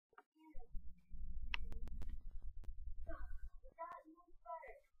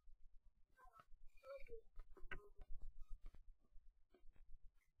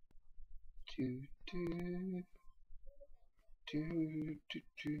Do, do, do, do,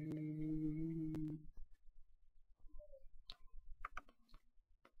 do.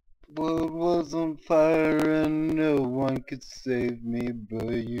 World was on fire and no one could save me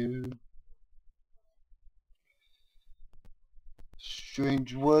but you.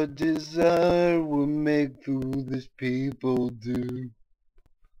 Strange what desire will make foolish people do.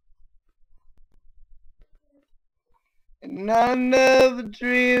 And I never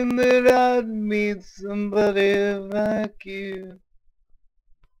dreamed that I'd meet somebody like you.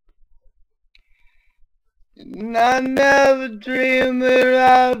 And I never dreamed that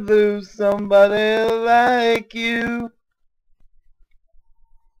I'd lose somebody like you.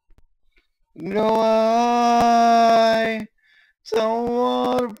 No, I don't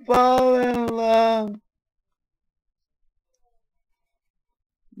want to fall in love.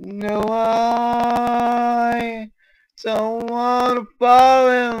 No, I don't want to fall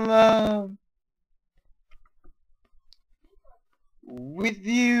in love with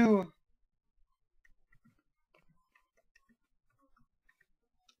you.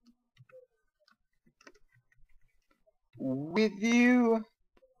 With you.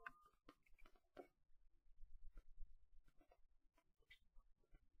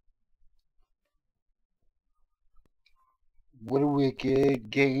 What a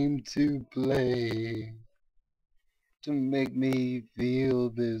wicked game to play to make me feel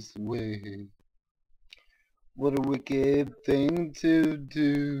this way. What a wicked thing to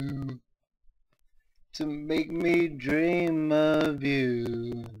do to make me dream of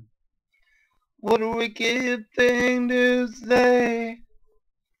you. What a wicked thing to say.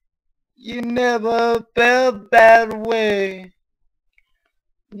 You never felt that way.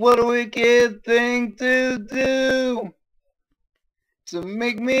 What a wicked thing to do to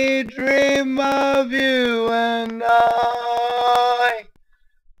make me dream of you. And I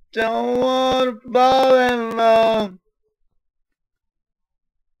don't want to fall in love.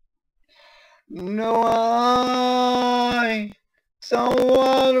 No, I don't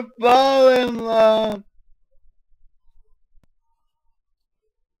want to fall in love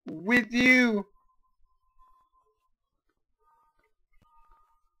with you.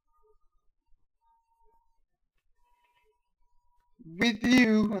 With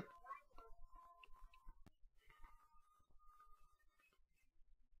you.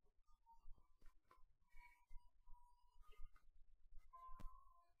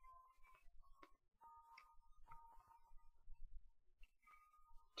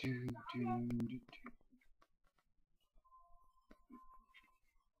 Do, do, do,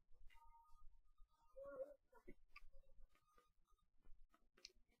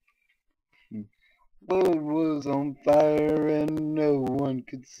 do. World was on fire and no one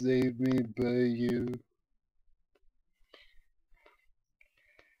could save me but you.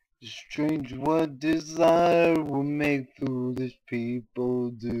 Strange what desire will make foolish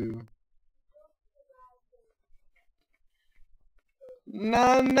people do. And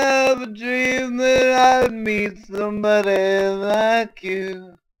I never dreamed that I'd meet somebody like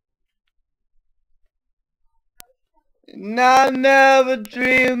you. And I never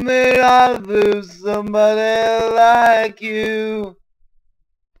dreamed that I'd lose somebody like you.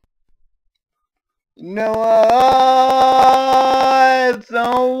 No, I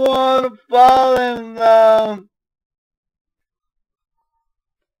don't want to fall in love.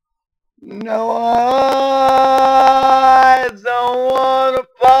 No, I don't want to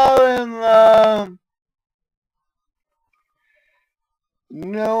fall in love.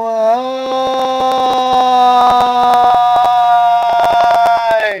 No, I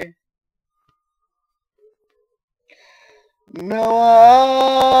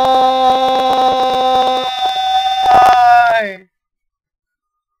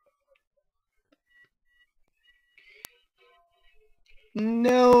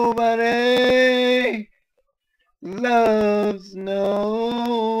nobody loves no